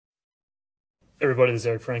Everybody, this is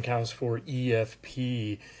Eric Frankhouse for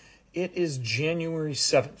EFP. It is January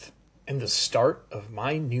 7th and the start of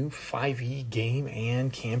my new 5e game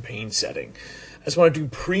and campaign setting. I just want to do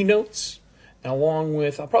pre-notes, and along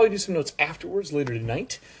with, I'll probably do some notes afterwards later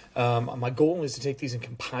tonight. My goal is to take these and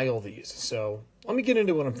compile these, so let me get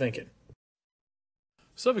into what I'm thinking.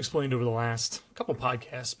 So I've explained over the last couple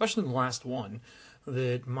podcasts, especially the last one,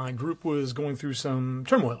 that my group was going through some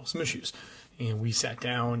turmoil, some issues. And we sat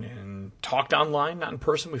down and talked online, not in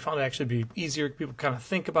person. We found it actually be easier. People kind of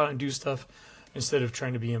think about it and do stuff instead of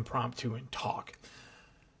trying to be impromptu and talk.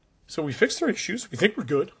 So we fixed our issues. We think we're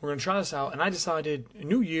good. We're going to try this out. And I decided a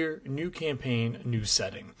new year, a new campaign, a new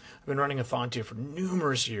setting. I've been running Athontia for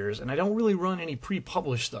numerous years, and I don't really run any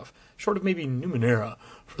pre-published stuff, short of maybe Numenera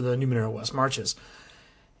for the Numenera West Marches.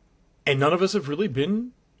 And none of us have really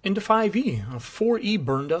been into 5e. 4e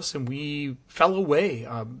burned us and we fell away.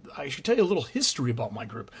 I should tell you a little history about my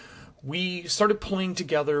group. We started playing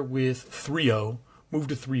together with 3.0, moved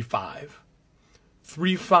to 3.5.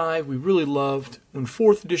 3.5 we really loved. When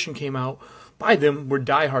 4th edition came out, by them, we're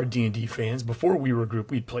diehard D&D fans. Before we were a group,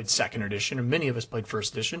 we'd played 2nd edition, and many of us played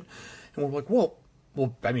 1st edition. And we're like, well,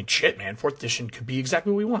 shit, man, 4th edition could be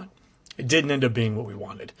exactly what we want. It didn't end up being what we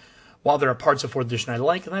wanted. While there are parts of 4th edition I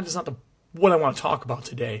like, and that is not what I want to talk about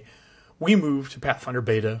today, we moved to Pathfinder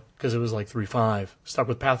Beta because it was like 3.5. Stuck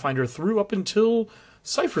with Pathfinder through up until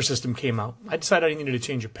Cypher System came out. I decided I needed a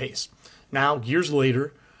change of pace. Now, years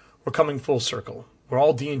later, we're coming full circle. We're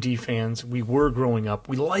all D&D fans. We were growing up.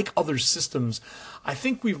 We like other systems. I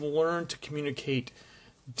think we've learned to communicate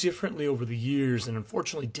differently over the years and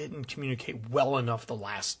unfortunately didn't communicate well enough the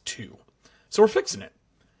last two. So we're fixing it.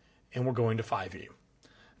 And we're going to 5e.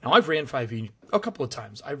 Now, I've ran 5e a couple of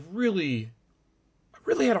times. I really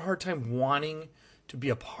had a hard time wanting to be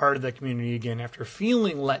a part of that community again after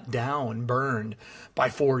feeling let down, burned by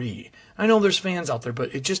 4e. I know there's fans out there,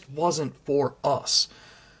 but it just wasn't for us.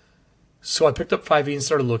 So I picked up 5e and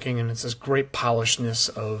started looking, and it's this great polishedness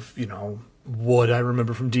of, what I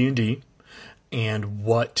remember from D&D and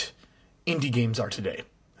what indie games are today.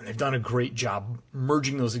 And they've done a great job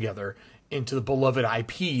merging those together into the beloved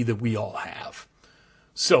IP that we all have.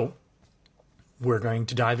 So, we're going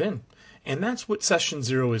to dive in. And that's what Session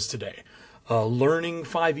 0 is today. Learning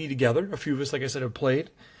 5e together. A few of us, like I said, have played.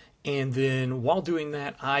 And then while doing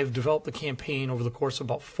that, I've developed the campaign over the course of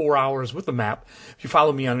about 4 hours with the map. If you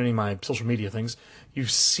follow me on any of my social media things,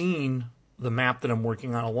 you've seen the map that I'm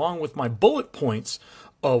working on along with my bullet points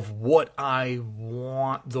of what I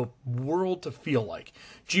want the world to feel like.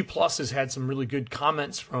 G Plus has had some really good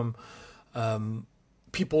comments from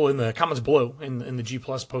people in the comments below in the G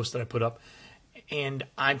Plus post that I put up. And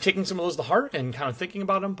I'm taking some of those to heart and kind of thinking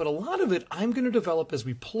about them, but a lot of it I'm going to develop as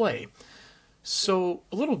we play. So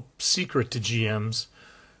a little secret to GMs,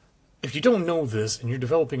 if you don't know this and you're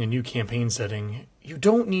developing a new campaign setting, you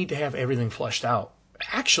don't need to have everything fleshed out.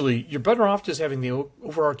 Actually, you're better off just having the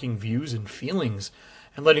overarching views and feelings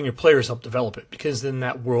and letting your players help develop it, because then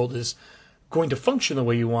that world is going to function the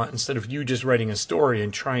way you want instead of you just writing a story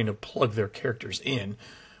and trying to plug their characters in.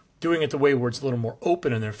 Doing it the way where it's a little more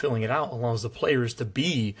open and they're filling it out allows the players to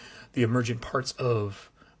be the emergent parts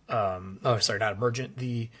of,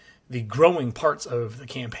 the growing parts of the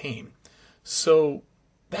campaign. So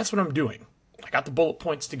that's what I'm doing. I got the bullet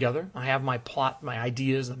points together. I have my plot, my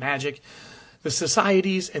ideas, the magic, the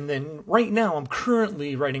societies, and then right now I'm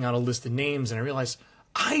currently writing out a list of names, and I realize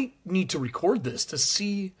I need to record this to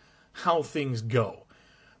see how things go.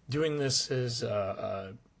 Doing this as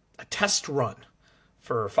a test run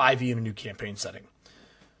for 5e in a new campaign setting.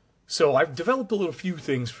 So I've developed a little few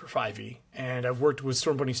things for 5e, and I've worked with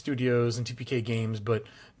Storm Bunny Studios and TPK Games, but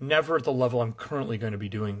never at the level I'm currently going to be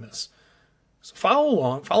doing this. So follow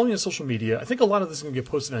along, follow me on social media. I think a lot of this is going to get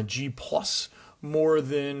posted on G Plus more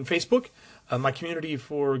than Facebook. My community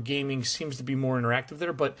for gaming seems to be more interactive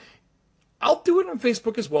there, but I'll do it on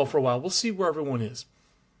Facebook as well for a while. We'll see where everyone is.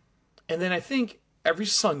 And then I think every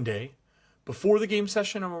Sunday, before the game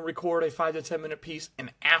session, I'm going to record a 5 to 10 minute piece,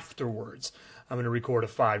 and afterwards, I'm going to record a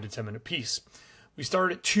 5 to 10 minute piece. We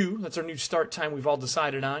start at 2. That's our new start time we've all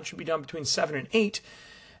decided on. Should be done between 7 and 8.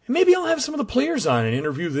 And maybe I'll have some of the players on and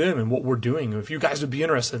interview them and what we're doing, if you guys would be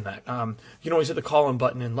interested in that. You can always hit the call-in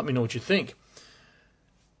button and let me know what you think.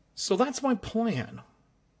 So that's my plan.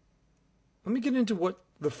 Let me get into what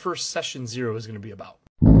the first Session 0 is going to be about.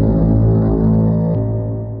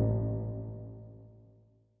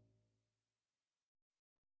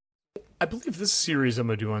 I believe this series I'm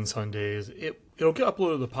going to do on Sundays, it'll get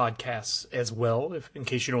uploaded to the podcasts as well, in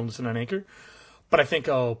case you don't listen on Anchor. But I think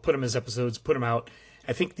I'll put them as episodes, put them out.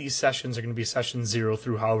 I think these sessions are going to be session 0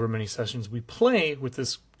 through however many sessions we play with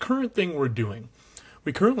this current thing we're doing.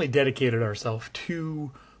 We currently dedicated ourselves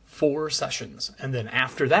to 4 sessions, and then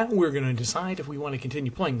after that we're going to decide if we want to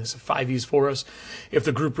continue playing this, if 5e is for us, if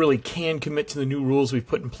the group really can commit to the new rules we've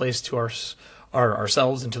put in place to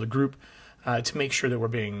ourselves and to the group, to make sure that we're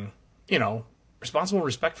being, responsible and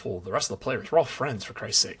respectful of the rest of the players. We're all friends, for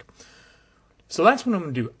Christ's sake. So that's what I'm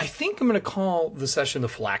going to do. I think I'm going to call the session the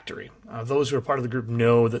Phylactery. Those who are part of the group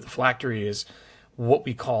know that the Phylactery is what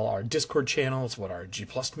we call our Discord channel. It's what our G+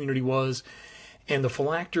 community was. And the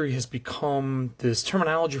Phylactery has become this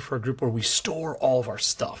terminology for a group where we store all of our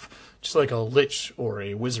stuff. Just like a lich or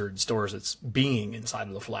a wizard stores its being inside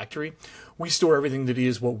of the Phylactery, we store everything that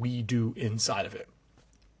is what we do inside of it.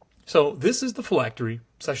 So this is the Phylactery,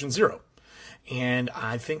 session 0. And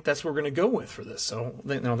I think that's what we're going to go with for this. So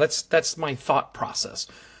that's my thought process.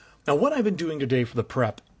 Now, what I've been doing today for the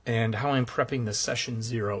prep and how I'm prepping this session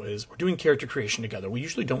 0 is we're doing character creation together. We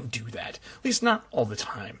usually don't do that, at least not all the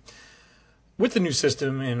time. With the new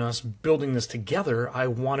system and us building this together, I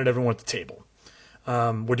wanted everyone at the table.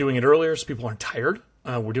 We're doing it earlier so people aren't tired.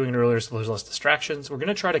 We're doing it earlier so there's less distractions. We're going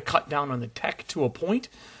to try to cut down on the tech to a point.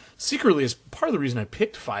 Secretly, is part of the reason I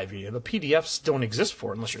picked 5e. The PDFs don't exist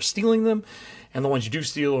for it unless you're stealing them, and the ones you do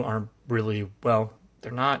steal aren't really,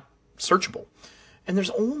 they're not searchable. And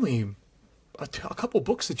there's only a couple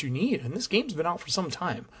books that you need, and this game's been out for some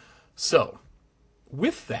time. So,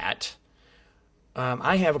 with that,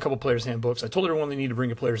 I have a couple player's handbooks. I told everyone they need to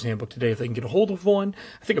bring a player's handbook today if they can get a hold of one.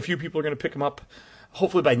 I think a few people are going to pick them up.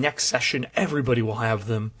 Hopefully by next session, everybody will have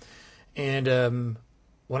them. And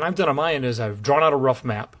what I've done on my end is I've drawn out a rough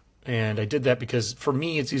map. And I did that because, for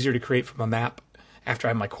me, it's easier to create from a map after I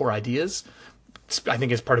have my core ideas. I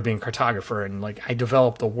think it's part of being a cartographer, and I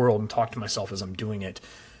develop the world and talk to myself as I'm doing it.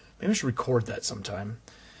 Maybe I should record that sometime.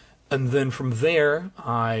 And then from there,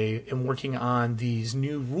 I am working on these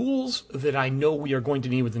new rules that I know we are going to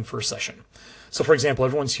need within first session. So, for example,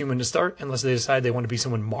 everyone's human to start unless they decide they want to be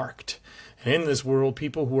someone marked. And in this world,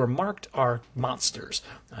 people who are marked are monsters.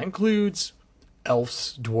 That includes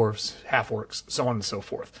elves, dwarfs, half-orcs, so on and so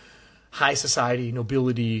forth. High society,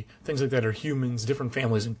 nobility, things like that are humans, different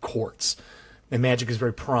families, and courts. And magic is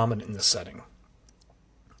very prominent in this setting.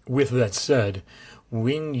 With that said,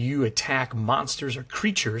 when you attack monsters or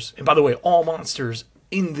creatures, and by the way, all monsters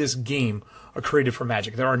in this game are created for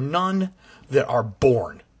magic. There are none that are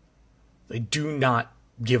born. They do not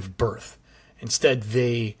give birth. Instead,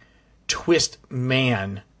 they twist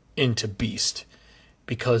man into beast,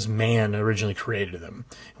 because man originally created them.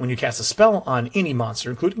 When you cast a spell on any monster,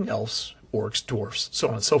 including elves, orcs, dwarfs, so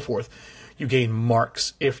on and so forth, you gain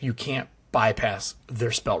marks if you can't bypass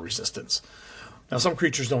their spell resistance. Now, some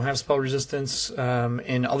creatures don't have spell resistance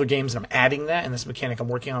in other games, and I'm adding that, and this mechanic I'm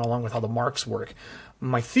working on along with how the marks work.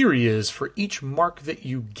 My theory is for each mark that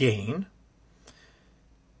you gain,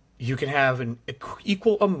 you can have an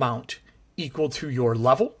equal amount equal to your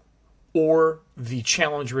level or the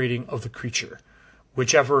challenge rating of the creature.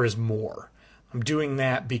 Whichever is more. I'm doing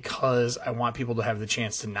that because I want people to have the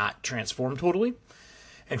chance to not transform totally.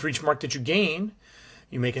 And for each mark that you gain,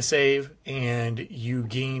 you make a save, and you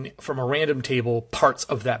gain from a random table parts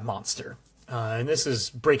of that monster. And this is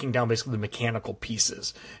breaking down basically the mechanical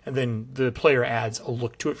pieces. And then the player adds a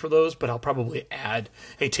look to it for those, but I'll probably add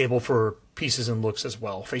a table for pieces and looks as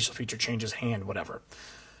well. Facial feature changes, hand, whatever.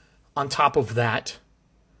 On top of that,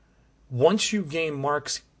 once you gain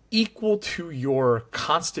marks equal to your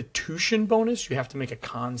constitution bonus, you have to make a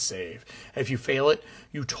con save. If you fail it,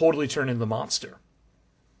 you totally turn into the monster.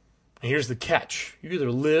 And here's the catch. You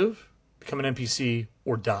either live, become an NPC,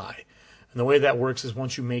 or die. And the way that works is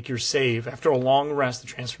once you make your save, after a long rest, the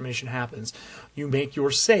transformation happens. You make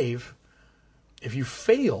your save. If you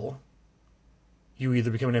fail, you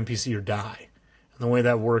either become an NPC or die. And the way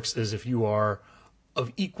that works is if you are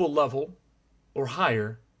of equal level or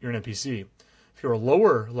higher, you're an NPC. If you're a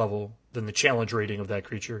lower level than the challenge rating of that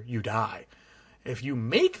creature, you die. If you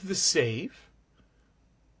make the save,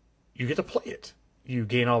 you get to play it. You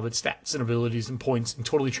gain all of its stats and abilities and points and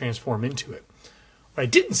totally transform into it. What I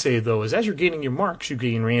didn't say, though, is as you're gaining your marks, you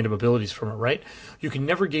gain random abilities from it, right? You can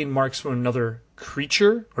never gain marks from another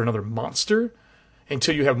creature or another monster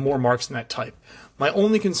until you have more marks in that type. My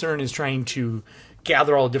only concern is trying to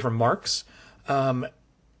gather all the different marks. And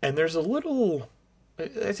there's a little...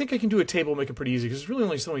 I think I can do a table and make it pretty easy, because there's really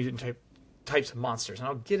only so many different types of monsters. And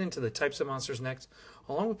I'll get into the types of monsters next,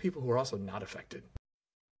 along with people who are also not affected.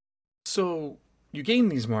 So you gain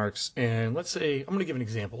these marks, and let's say... I'm going to give an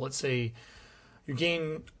example. Let's say you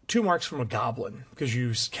gain 2 marks from a goblin, because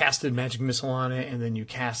you casted Magic Missile on it, and then you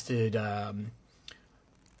casted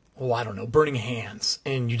well, I don't know, Burning Hands,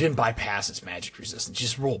 and you didn't bypass its magic resistance. You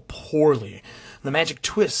just roll poorly. The magic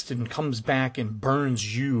twists and comes back and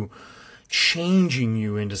burns you, changing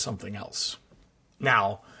you into something else.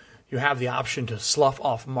 Now, you have the option to slough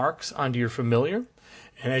off marks onto your familiar,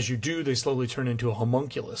 and as you do, they slowly turn into a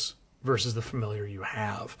homunculus versus the familiar you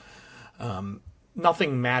have.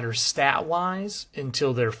 Nothing matters stat-wise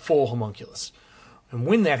until they're full homunculus. And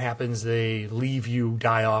when that happens, they leave you,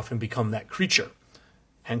 die off, and become that creature.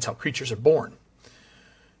 Hence how creatures are born.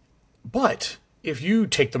 But if you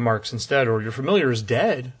take the marks instead, or your familiar is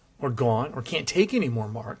dead, or gone, or can't take any more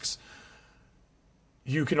marks,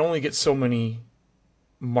 you can only get so many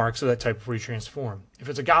marks of that type before you transform. If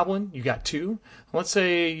it's a goblin, you got 2. Let's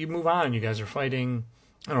say you move on, you guys are fighting,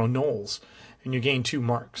 I don't know, gnolls, and you gain 2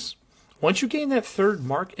 marks. Once you gain that 3rd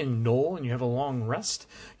mark in gnoll and you have a long rest,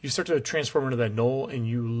 you start to transform into that gnoll and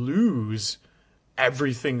you lose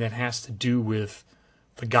everything that has to do with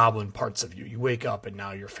the goblin parts of you. You wake up and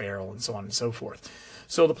now you're feral and so on and so forth.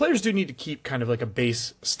 So the players do need to keep kind of like a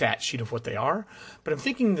base stat sheet of what they are, but I'm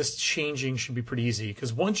thinking this changing should be pretty easy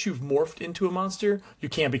because once you've morphed into a monster, you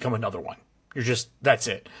can't become another one. That's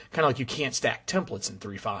it. Kind of like you can't stack templates in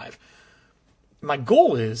 3.5. My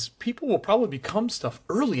goal is people will probably become stuff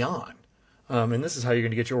early on. And this is how you're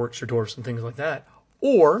going to get your orcs, your dwarves, and things like that.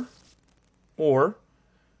 Or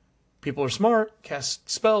people are smart, cast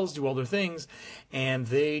spells, do all their things, and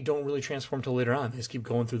they don't really transform till later on. They just keep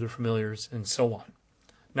going through their familiars and so on.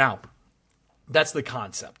 Now, that's the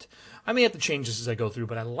concept. I may have to change this as I go through,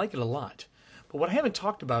 but I like it a lot. But what I haven't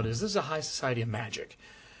talked about is this is a high society of magic,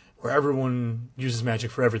 where everyone uses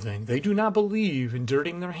magic for everything. They do not believe in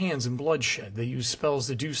dirtying their hands in bloodshed. They use spells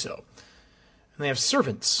to do so. And they have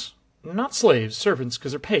servants. Not slaves, servants,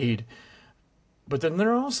 because they're paid. But then there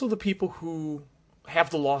are also the people who have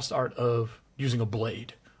the lost art of using a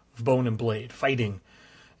blade, of bone and blade, fighting,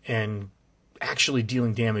 and actually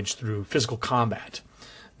dealing damage through physical combat.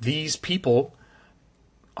 These people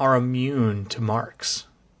are immune to marks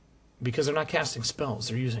because they're not casting spells,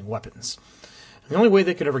 they're using weapons. And the only way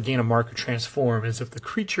they could ever gain a mark or transform is if the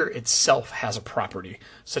creature itself has a property,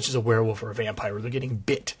 such as a werewolf or a vampire, where they're getting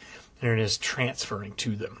bit and it is transferring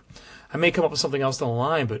to them. I may come up with something else down the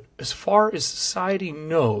line, but as far as society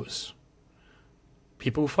knows,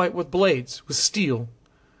 people who fight with blades, with steel,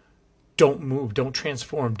 don't move, don't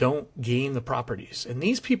transform, don't gain the properties. And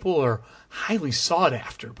these people are highly sought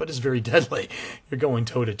after, but it's very deadly. You're going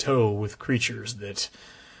toe-to-toe with creatures that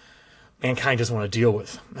mankind doesn't want to deal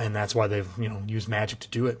with, and that's why they've used magic to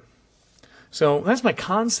do it. So that's my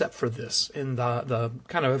concept for this, and the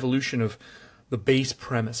kind of evolution of the base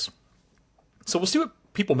premise. So we'll see what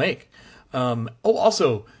people make.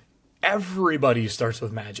 Also, everybody starts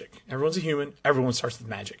with magic. Everyone's a human. Everyone starts with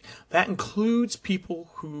magic. That includes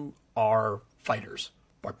people who are fighters,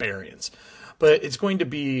 barbarians. But it's going to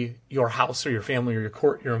be your house or your family or your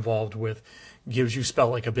court you're involved with gives you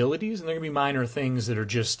spell-like abilities, and they're going to be minor things that are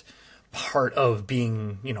just part of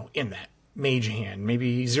being, in that mage hand,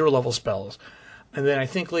 maybe 0-level spells. And then I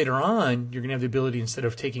think later on, you're going to have the ability, instead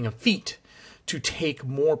of taking a feat, to take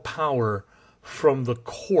more power from the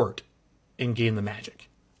court and gain the magic.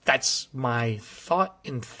 That's my thought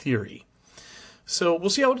in theory. So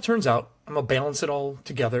we'll see how it turns out. I'm going to balance it all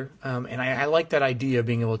together. And I like that idea of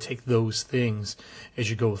being able to take those things as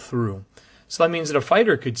you go through. So that means that a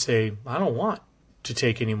fighter could say, I don't want to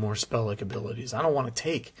take any more spell-like abilities. I don't want to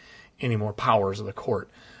take any more powers of the court.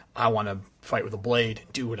 I want to fight with a blade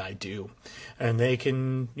and do what I do. And they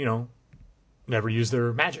can, never use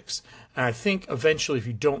their magics. And I think eventually if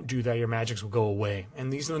you don't do that, your magics will go away.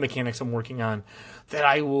 And these are the mechanics I'm working on that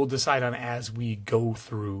I will decide on as we go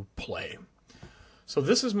through play. So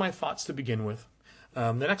this is my thoughts to begin with.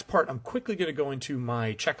 The next part, I'm quickly going to go into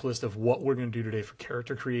my checklist of what we're going to do today for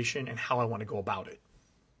character creation and how I want to go about it.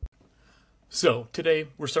 So today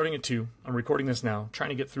we're starting at 2. I'm recording this now, trying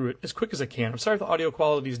to get through it as quick as I can. I'm sorry if the audio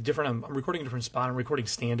quality is different. I'm recording a different spot. I'm recording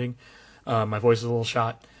standing. My voice is a little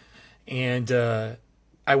shot. And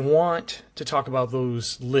I want to talk about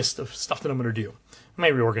those lists of stuff that I'm going to do. I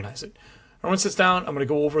may reorganize it. Everyone sits down. I'm going to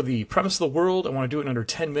go over the premise of the world. I want to do it in under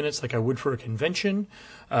 10 minutes like I would for a convention,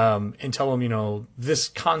 and tell them, this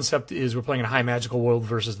concept is we're playing in a high magical world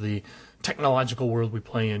versus the technological world we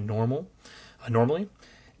play in normally.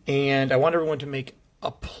 And I want everyone to make a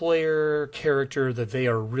player character that they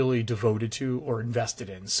are really devoted to or invested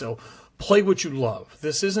in. So play what you love.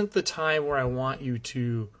 This isn't the time where I want you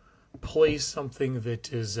to play something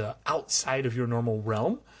that is outside of your normal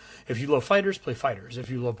realm. If you love fighters, play fighters. If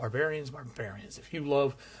you love barbarians, barbarians. If you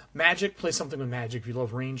love magic, play something with magic. If you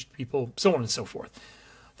love ranged people, so on and so forth.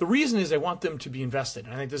 The reason is I want them to be invested.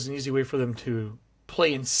 And I think this is an easy way for them to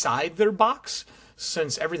play inside their box,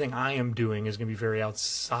 since everything I am doing is going to be very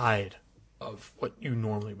outside of what you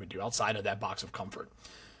normally would do, outside of that box of comfort.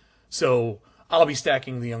 So I'll be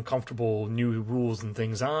stacking the uncomfortable new rules and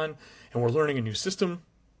things on, and we're learning a new system.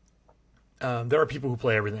 There are people who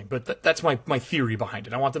play everything, but that's my theory behind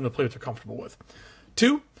it. I want them to play what they're comfortable with.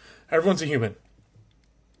 2, everyone's a human.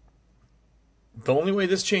 The only way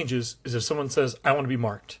this changes is if someone says, I want to be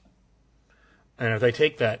marked. And if they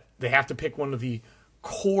take that, they have to pick one of the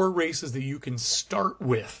core races that you can start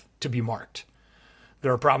with to be marked.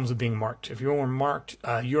 There are problems with being marked. If you are marked,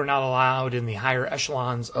 you are not allowed in the higher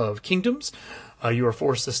echelons of kingdoms. You are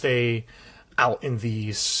forced to stay out in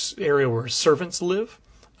the area where servants live.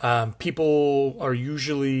 People are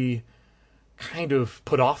usually kind of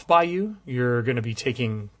put off by you. You're going to be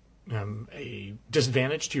taking a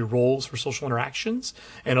disadvantage to your roles for social interactions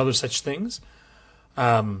and other such things.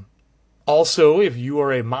 Also, if you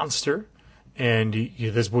are a monster, and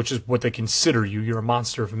which is what they consider you, you're a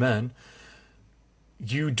monster of men,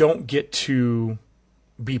 you don't get to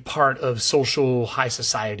be part of social high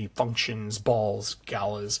society functions, balls,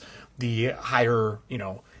 galas, the higher,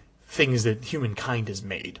 things that humankind has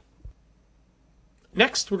made.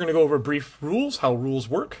 Next, we're going to go over brief rules, how rules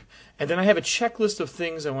work, and then I have a checklist of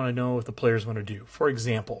things I want to know if the players want to do. For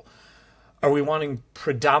example, are we wanting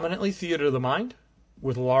predominantly theater of the mind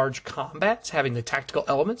with large combats, having the tactical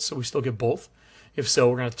elements, so we still get both? If so,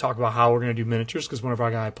 we're going to talk about how we're going to do miniatures, because one of our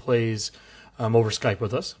guys plays over Skype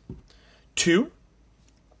with us. 2,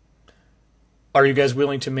 are you guys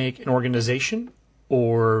willing to make an organization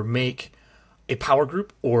or make a power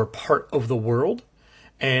group or part of the world?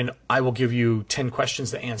 And I will give you 10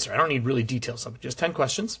 questions to answer. I don't need really detailed stuff, just 10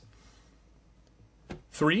 questions.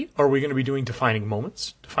 3, are we going to be doing defining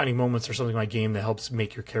moments? Defining moments are something in my game that helps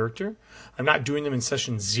make your character. I'm not doing them in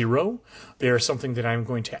session 0. They are something that I'm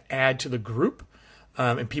going to add to the group,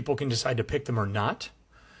 and people can decide to pick them or not.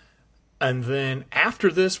 And then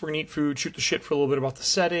after this, we're going to eat food, shoot the shit for a little bit about the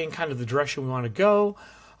setting, kind of the direction we want to go.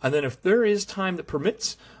 And then if there is time that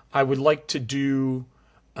permits, I would like to do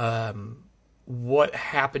what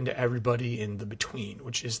happened to everybody in the between,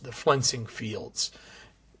 which is the Flensing Fields.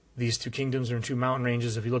 These 2 kingdoms are in 2 mountain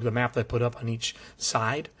ranges. If you look at the map that I put up on each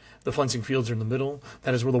side, the Flensing Fields are in the middle.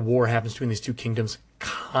 That is where the war happens between these 2 kingdoms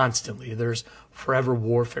constantly. There's forever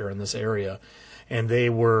warfare in this area. And they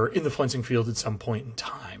were in the Flensing Fields at some point in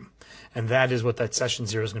time. And that is what that session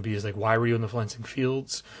 0 is going to be, is like, why were you in the Flensing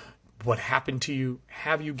Fields? What happened to you?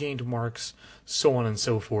 Have you gained marks? So on and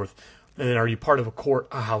so forth. And then are you part of a court,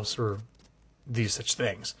 a house, or these such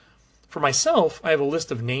things? For myself, I have a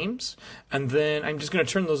list of names, and then I'm just going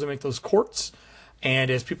to turn those and make those courts.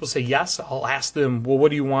 And as people say yes, I'll ask them, well, what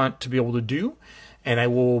do you want to be able to do? And I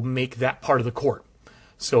will make that part of the court.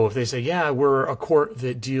 So if they say, yeah, we're a court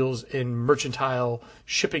that deals in mercantile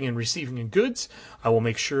shipping and receiving in goods, I will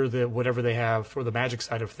make sure that whatever they have for the magic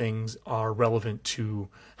side of things are relevant to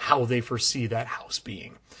how they foresee that house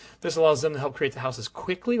being. This allows them to help create the houses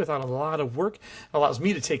quickly without a lot of work. It allows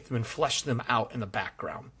me to take them and flesh them out in the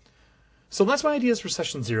background. So that's my ideas for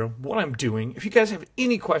session 0, what I'm doing. If you guys have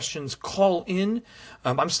any questions, call in.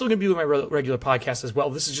 I'm still going to be doing my regular podcast as well.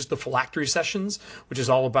 This is just the phylactery sessions, which is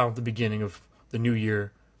all about the beginning of the new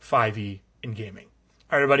year, 5e in gaming.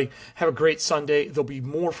 All right, everybody, have a great Sunday. There'll be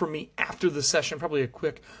more from me after the session, probably a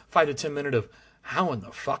quick 5 to 10 minute of how in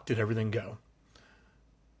the fuck did everything go.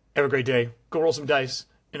 Have a great day. Go roll some dice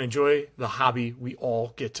and enjoy the hobby we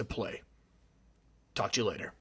all get to play. Talk to you later.